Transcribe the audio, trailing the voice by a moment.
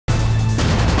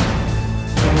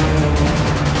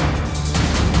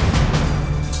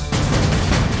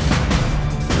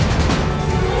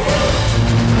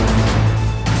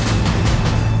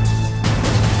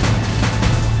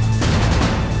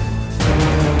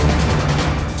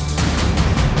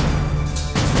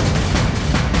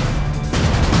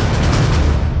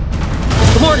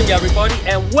morning, everybody,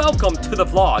 and welcome to the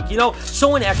vlog. You know,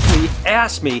 someone actually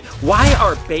asked me, why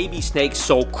are baby snakes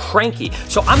so cranky?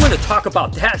 So I'm going to talk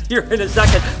about that here in a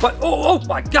second. But oh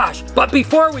my gosh! But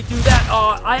before we do that,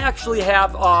 I actually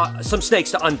have some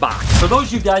snakes to unbox. For those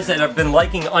of you guys that have been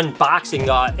liking unboxing,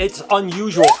 it's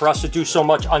unusual for us to do so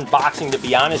much unboxing, to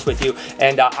be honest with you,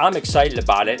 and I'm excited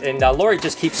about it. And Lori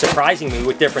just keeps surprising me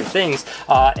with different things,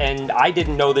 and I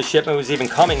didn't know the shipment was even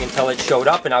coming until it showed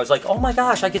up, and I was like, oh my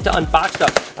gosh, I get to unbox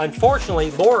stuff.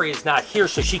 Unfortunately, Lori is not here,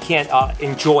 so she can't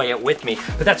enjoy it with me,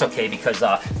 but that's okay, because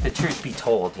the truth be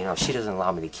told, you know, she doesn't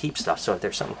allow me to keep stuff, so if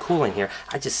there's something cool in here,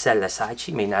 I just set it aside.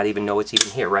 She may not even know it's even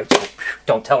here, right? So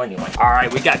don't tell anyone. All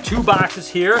right, we got two boxes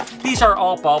here. These are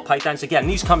all ball pythons. Again,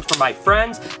 these come from my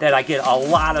friends that I get a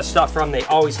lot of stuff from. They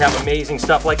always have amazing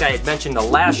stuff. Like I had mentioned, the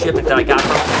last shipment that I got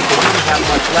from, they didn't have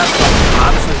much left, so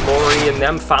obviously Lori and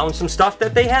them found some stuff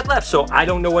that they had left, so I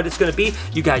don't know what it's gonna be.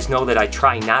 You guys know that I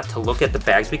try not to look at the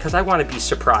bags because I want to be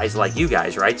surprised like you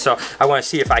guys, right? So I want to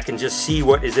see if I can just see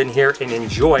what is in here and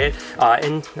enjoy it.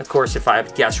 And of course, if I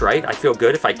guess right, I feel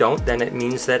good. If I don't, then it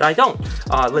means that I don't.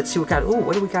 Let's see what we got. Oh,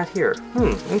 what do we got here?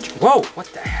 Whoa, what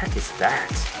the heck is that?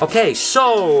 Okay,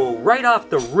 so right off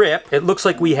the rip, it looks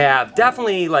like we have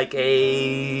definitely like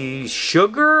a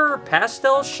sugar,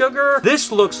 pastel sugar. This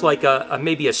looks like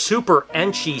maybe a super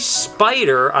enchy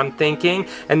spider, I'm thinking.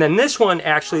 And then this one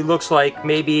actually looks like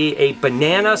maybe a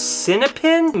banana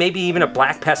cinnapin, maybe even a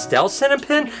black pastel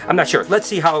cinnapin. I'm not sure. Let's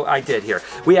see how I did here.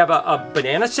 We have a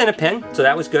banana cinnapin, so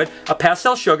that was good. A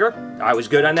pastel sugar, I was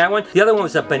good on that one. The other one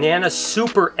was a banana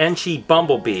super enchy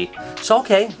bumblebee. So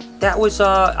okay, that was,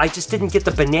 I just didn't get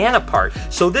the banana part.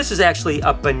 So this is actually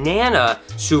a banana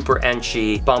super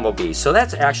enchy bumblebee. So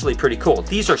that's actually pretty cool.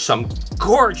 These are some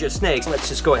gorgeous snakes. Let's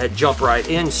just go ahead and jump right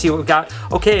in and see what we got.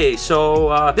 Okay,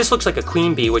 so this looks like a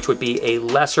queen bee, which would be a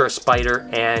lesser spider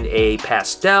and a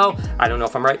pastel. I don't know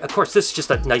if I'm right. Of course, this is just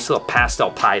a nice little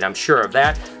pastel pied, I'm sure of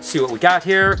that. Let's see what we got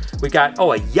here. We got,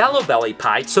 oh, a yellow belly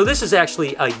pied. So this is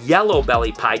actually a yellow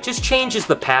belly pied. Just changes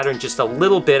the pattern just a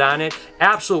little bit on it.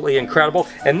 Absolutely incredible.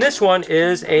 And this one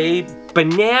is a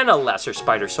banana lesser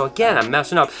spider. So again, I'm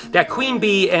messing up. That queen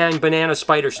bee and banana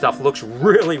spider stuff looks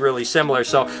really, really similar.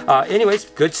 So anyways,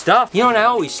 good stuff. You know, and I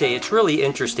always say it's really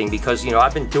interesting because, you know,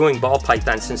 I've been doing ball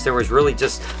pythons since there was really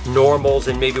just normals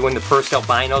and maybe when the first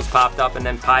albinos popped up and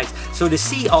then pies. So to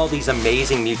see all these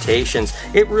amazing mutations,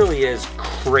 it really is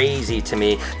crazy to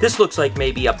me. This looks like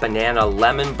maybe a banana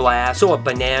lemon blast. So a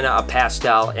banana, a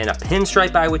pastel, and a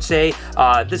pinstripe, I would say.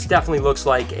 This definitely looks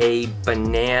like a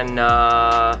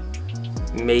banana,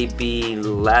 maybe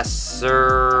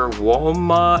lesser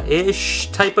Woma-ish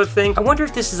type of thing. I wonder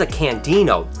if this is a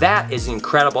Candino. That is an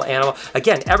incredible animal.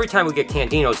 Again, every time we get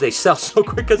Candinos, they sell so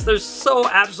quick because they're so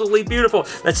absolutely beautiful.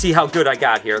 Let's see how good I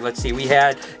got here. Let's see, we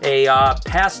had a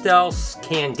pastel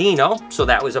Candino, so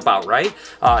that was about right.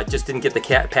 Just didn't get the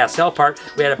pastel part.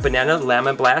 We had a banana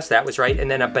lemon blast, that was right,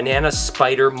 and then a banana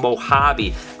spider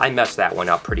Mojave. I messed that one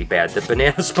up pretty bad. The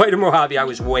banana spider Mojave, I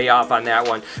was way off on that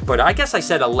one, but I guess I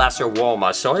said a lesser Woma.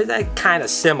 So that kind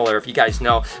of similar, if you guys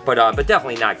know, but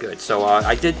definitely not good. So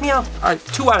I did, you know,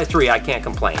 2 out of 3. I can't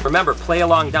complain. Remember, play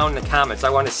along down in the comments. I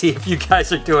want to see if you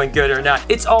guys are doing good or not.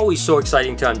 It's always so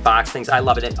exciting to unbox things. I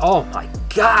love it. And oh my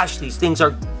gosh, these things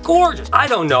are gorgeous. I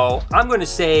don't know. I'm going to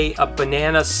say a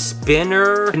banana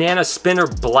spinner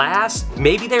blast.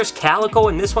 Maybe there's calico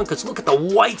in this one because look at the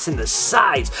whites in the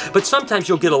sides. But sometimes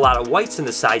you'll get a lot of whites in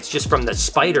the sides just from the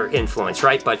spider influence,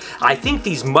 right? But I think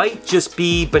these might just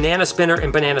be banana spinner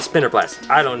and banana spinner blast.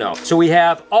 I don't know. So we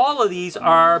have all of these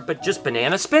are but just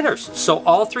banana spinners. So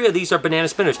all 3 of these are banana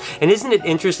spinners. And isn't it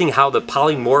interesting how the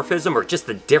polymorphism or just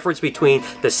the difference between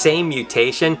the same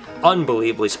mutation,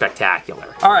 unbelievably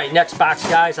spectacular. All right, next box,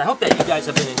 guys. I hope that you guys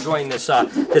have been enjoying this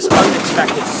this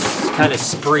unexpected kind of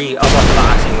spree of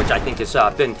unboxing, which I think has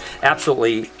been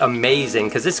absolutely amazing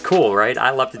because it's cool, right? I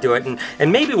love to do it,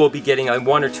 and maybe we'll be getting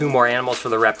 1 or 2 more animals for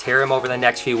the Reptarium over the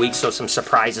next few weeks, so some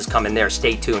surprises coming there.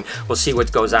 Stay tuned. We'll see what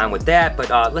goes on with that, but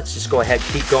let's just go ahead and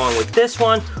keep going with this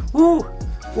one. Ooh,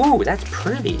 that's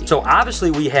pretty. So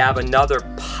obviously we have another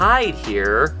pied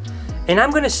here. And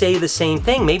I'm going to say the same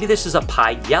thing. Maybe this is a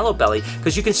pied yellow belly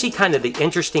because you can see kind of the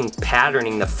interesting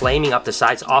patterning, the flaming up the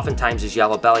sides oftentimes is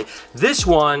yellow belly. This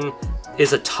one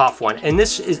is a tough one. And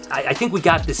this is, I think we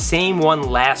got the same one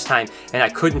last time and I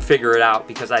couldn't figure it out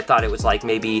because I thought it was like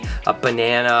maybe a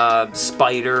banana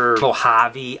spider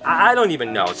Mojave. I don't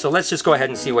even know. So let's just go ahead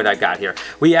and see what I got here.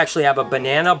 We actually have a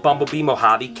banana bumblebee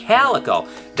Mojave calico.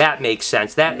 That makes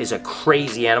sense. That is a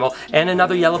crazy animal. And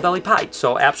another yellow-bellied pied.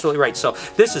 So absolutely right. So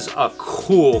this is a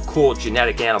cool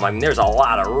genetic animal. I mean, there's a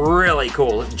lot of really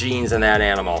cool genes in that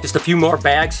animal. Just a few more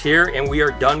bags here and we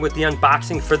are done with the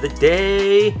unboxing for the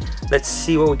day. Let's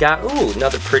see what we got. Ooh,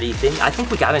 another pretty thing. I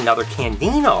think we got another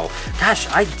Candino. Gosh,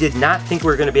 I did not think we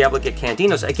were going to be able to get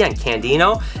Candinos. Again,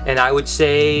 Candino, and I would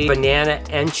say banana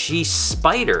Enchi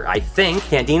spider, I think.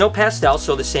 Candino pastel,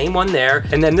 so the same one there.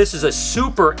 And then this is a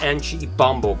super Enchi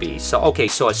bumblebee. So, okay,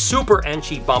 so a super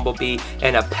Enchi bumblebee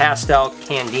and a pastel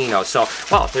Candino. So,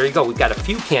 well, there you go. We've got a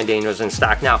few Candinos in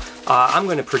stock. Now, I'm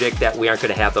going to predict that we aren't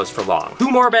going to have those for long. 2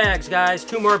 more bags, guys.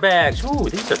 2 more bags. Ooh,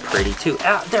 these are pretty too.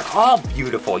 They're all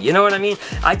beautiful. You know what I mean?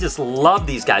 I just love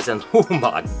these guys. And oh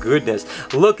my goodness,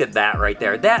 look at that right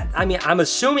there. That, I mean, I'm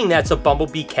assuming that's a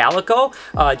bumblebee calico,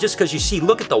 just because you see,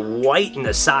 look at the white in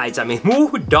the sides. I mean,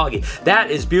 ooh, doggy.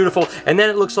 That is beautiful. And then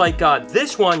it looks like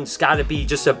this one's got to be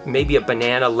just maybe a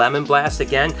banana lemon blast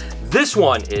again. This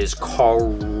one is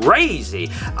crazy.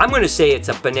 I'm going to say it's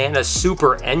a banana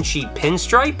super Enchi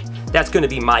pinstripe. That's going to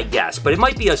be my guess, but it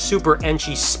might be a super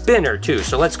Enchi spinner too.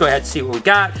 So let's go ahead and see what we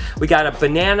got. We got a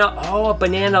banana, a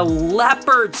banana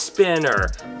leopard spinner.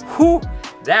 Whew.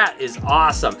 That is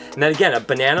awesome. And then again, a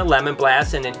banana lemon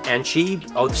blast and an Enchi.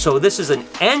 Oh, so this is an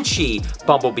Enchi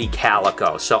bumblebee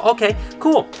calico. So, okay,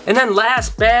 cool. And then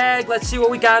last bag, let's see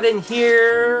what we got in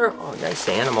here. Oh, nice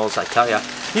animals, I tell you.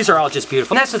 These are all just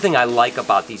beautiful. And that's the thing I like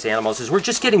about these animals is we're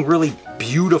just getting really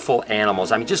beautiful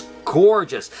animals. I mean, just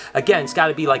gorgeous. Again, it's got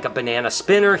to be like a banana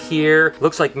spinner here.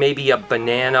 Looks like maybe a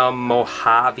banana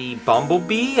Mojave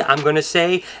bumblebee, I'm going to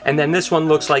say. And then this one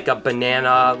looks like a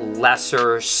banana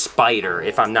lesser spider,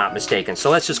 if I'm not mistaken. So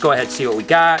let's just go ahead and see what we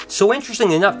got. So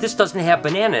interesting enough, this doesn't have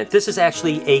banana in it. This is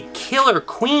actually a killer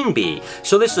queen bee.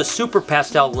 So this is a super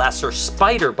pastel lesser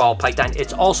spider ball python.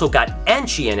 It's also got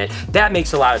Enchi in it. That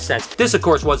makes a lot of sense. This, of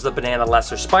course, was the banana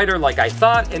lesser spider like I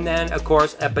thought. And then, of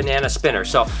course, a banana spinner.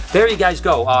 So there you guys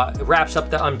go. It wraps up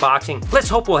the unboxing. Let's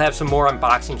hope we'll have some more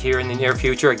unboxing here in the near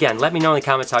future. Again, let me know in the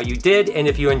comments how you did and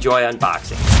if you enjoy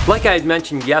unboxing. Like I had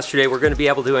mentioned yesterday, we're going to be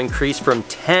able to increase from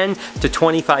 10 to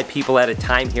 25 people at a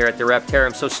time here at the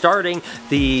Reptarium. So starting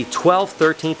the 12th,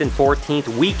 13th, and 14th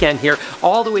weekend here,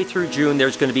 all the way through June,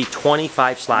 there's going to be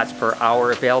 25 slots per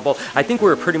hour available. I think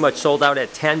we're pretty much sold out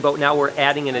at 10, but now we're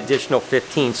adding an additional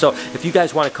 15. So if you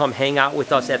guys want to come hang out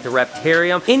with us at the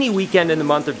Reptarium, any weekend in the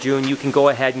month of June, you can go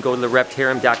ahead and go to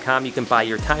thereptarium.com. You can buy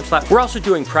your time slot. We're also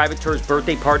doing private tours,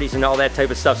 birthday parties, and all that type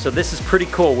of stuff. So this is pretty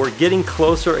cool. We're getting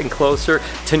closer and closer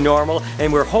to normal,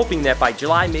 and we're hoping that by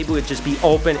July, maybe we'll just be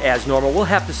open as normal. We'll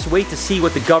have to wait to see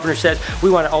what the governor says.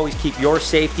 We want to always keep your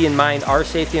safety in mind, our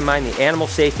safety in mind, the animal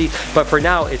safety. But for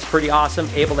now, it's pretty awesome,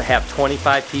 able to have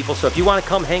 25 people. So if you want to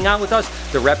come hang out with us,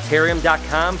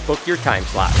 thereptarium.com, book your time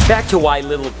slot. Back to why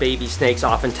little baby snakes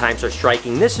oftentimes are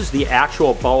striking. This is the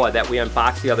actual boa that we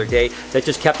unboxed the other day that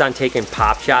just kept on taking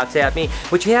pop shots at me.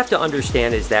 What you have to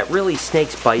understand is that really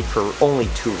snakes bite for only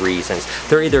 2 reasons.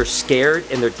 They're either scared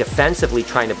and they're defensively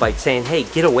trying to bite, saying, hey,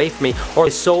 get away from me, or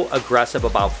is so aggressive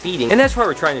about feeding. And that's why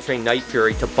we're trying to train Night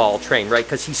Fury to ball train, right?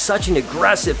 Because he's such an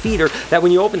aggressive feeder that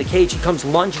when you open the cage, he comes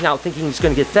lunging out thinking he's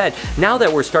going to get fed. Now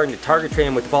that we're starting to target train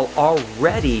him with the ball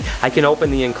already, I can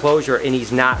open the enclosure and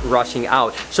he's not rushing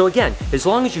out. So again, as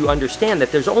long as you understand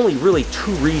that there's only really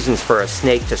 2 reasons for a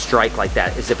snake to strike like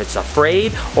that, is if it's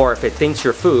afraid or if it thinks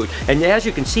you're food. And as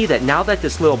you can see that now that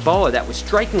this little boa that was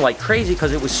striking like crazy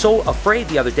because it was so afraid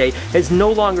the other day is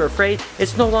no longer afraid,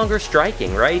 it's no longer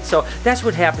striking, right? So that's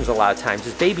what happens a lot of times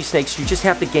is baby snakes, you just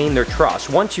have to gain their trust.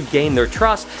 Once you gain their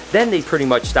trust, then they pretty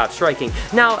much stop striking.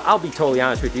 Now, I'll be totally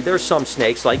honest with you, there's some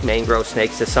snakes like mangrove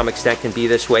snakes to some extent can be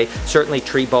this way, certainly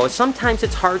tree boas. Sometimes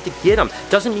it's hard to get them.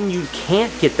 Doesn't mean you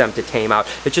can't get them to tame out.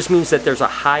 It just means that there's a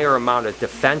higher amount of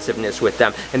defensiveness with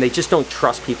them and they just don't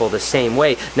trust people the same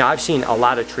way. Now, I've seen a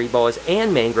lot of tree boas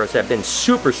and mangroves that have been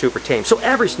super tame. So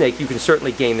every snake, you can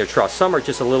certainly gain their trust. Some are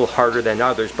just a little harder than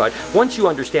others, but once you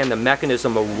understand the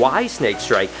mechanism of why snakes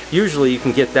strike, usually you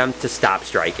can get them to stop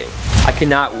striking. I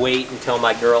cannot wait until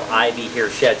my girl Ivy here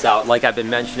sheds out. Like I've been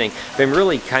mentioning, been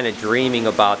really kind of dreaming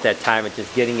about that time of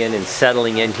just getting in and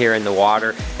settling in here in the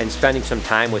water and spending some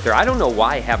time with her. I don't know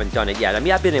why I haven't done it yet. I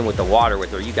mean, I've been in with the water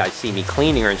with her. You guys see me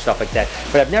cleaning her and stuff like that,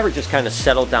 but I've never just kind of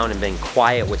settled down and been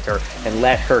quiet with her and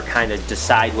let her kind of just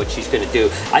decide what she's gonna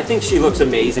do. I think she looks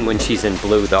amazing when she's in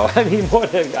blue though. I mean,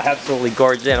 what an absolutely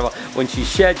gorgeous animal. When she's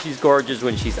shed, she's gorgeous.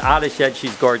 When she's out of shed,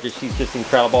 she's gorgeous. She's just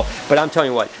incredible. But I'm telling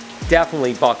you what,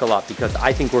 definitely buckle up because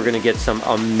I think we're gonna get some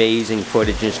amazing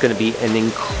footage and it's gonna be an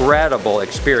incredible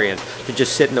experience to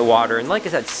just sit in the water. And like I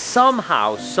said,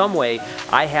 somehow, some way,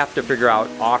 I have to figure out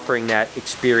offering that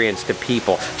experience to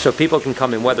people. So people can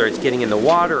come in, whether it's getting in the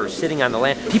water or sitting on the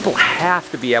land, people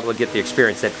have to be able to get the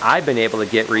experience that I've been able to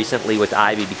get recently with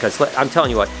Ivy because I'm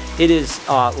telling you what, it is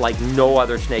like no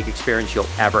other snake experience you'll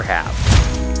ever have.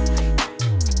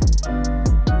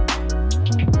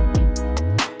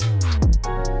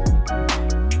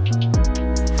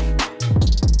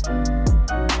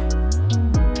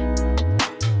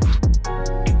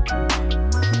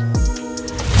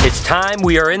 It's time,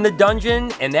 we are in the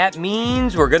dungeon, and that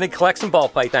means we're gonna collect some ball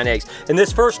python eggs. In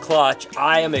this first clutch,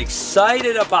 I am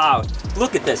excited about.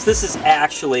 Look at this, this is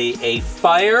actually a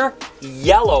fire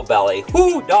yellow belly.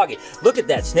 Whoo, doggy. Look at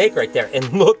that snake right there,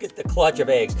 and look at the clutch of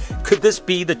eggs. Could this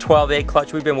be the 12 egg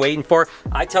clutch we've been waiting for?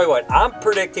 I tell you what, I'm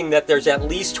predicting that there's at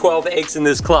least 12 eggs in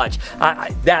this clutch.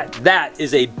 That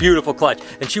is a beautiful clutch,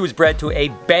 and she was bred to a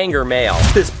banger male.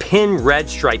 This pin red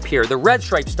stripe here, the red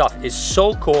stripe stuff is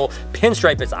so cool.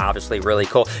 Pinstripe is obviously really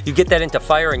cool. You get that into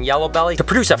fire and yellow belly. To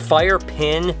produce a fire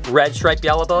pin red stripe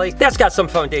yellow belly, that's got some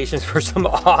foundations for some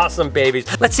awesome babies.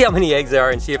 Let's see how many eggs there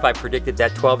are and see if I predicted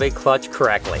that 12 egg clutch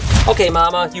correctly. Okay,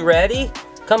 mama, you ready?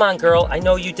 Come on, girl. I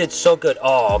know you did so good.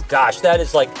 Oh gosh, that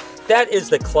is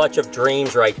the clutch of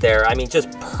dreams right there. I mean,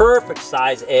 just perfect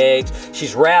size eggs.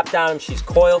 She's wrapped on them. She's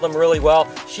coiled them really well.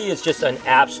 She is just an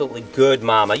absolutely good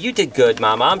mama. You did good,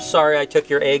 mama. I'm sorry I took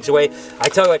your eggs away. I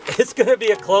tell you what, it's gonna be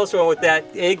a close one with that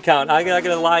egg count. I'm not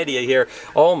gonna lie to you here.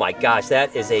 Oh my gosh,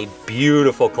 that is a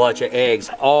beautiful clutch of eggs.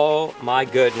 Oh my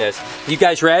goodness. You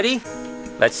guys ready?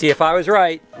 Let's see if I was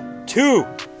right. 2,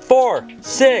 4,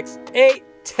 6, 8,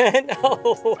 10,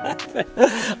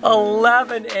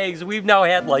 11 eggs. We've now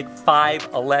had like 5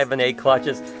 11 egg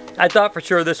clutches. I thought for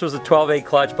sure this was a 12 egg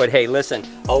clutch, but hey, listen,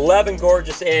 11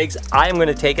 gorgeous eggs. I am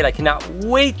gonna take it. I cannot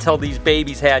wait till these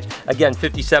babies hatch. Again,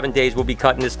 57 days we'll be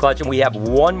cutting this clutch, and we have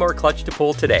one more clutch to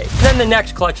pull today. Then the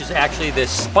next clutch is actually this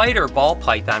spider ball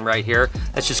python right here.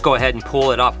 Let's just go ahead and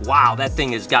pull it off. Wow, that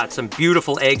thing has got some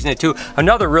beautiful eggs in it too.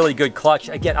 Another really good clutch.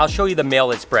 Again, I'll show you the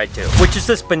male it's bred to, which is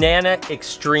this Banana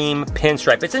Extreme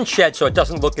Pinstripe. It's in shed, so it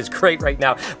doesn't look as great right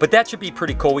now, but that should be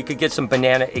pretty cool. We could get some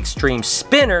Banana Extreme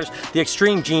spinners. The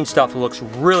Extreme Gene stuff looks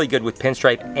really good with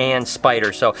pinstripe and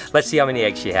spider. So let's see how many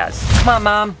eggs she has. Come on,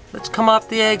 mom. Let's come off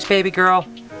the eggs, baby girl.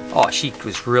 Oh, she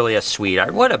was really a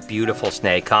sweetheart. What a beautiful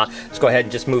snake, huh? Let's go ahead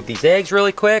and just move these eggs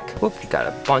really quick. Whoop, you got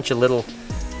a bunch of little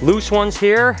loose ones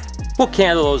here. We'll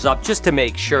candle those up just to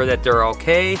make sure that they're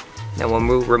okay. Then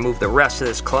we'll remove the rest of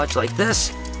this clutch like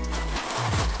this.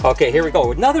 Okay, here we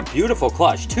go. Another beautiful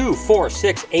clutch. 2, 4,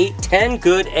 6, 8, 10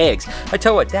 good eggs. I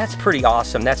tell you what, that's pretty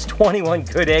awesome. That's 21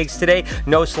 good eggs today.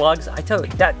 No slugs. I tell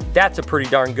you, that's a pretty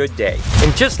darn good day.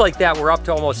 And just like that, we're up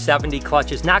to almost 70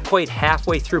 clutches, not quite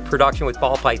halfway through production with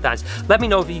ball pythons. Let me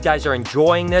know if you guys are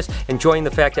enjoying this, enjoying the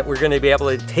fact that we're gonna be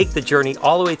able to take the journey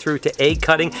all the way through to egg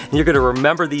cutting, and you're gonna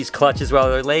remember these clutches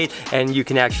while they're laid, and you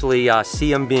can actually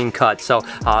see them being cut. So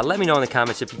let me know in the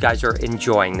comments if you guys are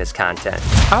enjoying this content.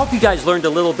 I hope you guys learned a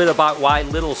little bit about why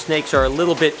little snakes are a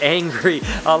little bit angry.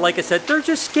 Like I said, they're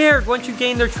just scared. Once you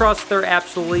gain their trust, they're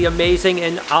absolutely amazing.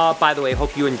 And by the way,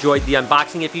 hope you enjoyed the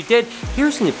unboxing. If you did,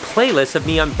 here's a playlist of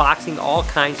me unboxing all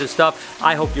kinds of stuff.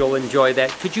 I hope you'll enjoy that.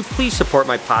 Could you please support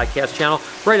my podcast channel?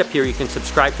 Right up here, you can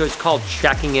subscribe to it. It's called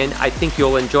Checking In. I think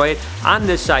you'll enjoy it. On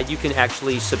this side, you can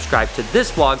actually subscribe to this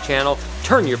vlog channel,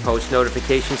 turn your post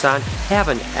notifications on. Have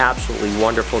an absolutely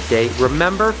wonderful day.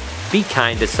 Remember, be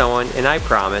kind to someone, and I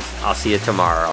promise I'll see you tomorrow.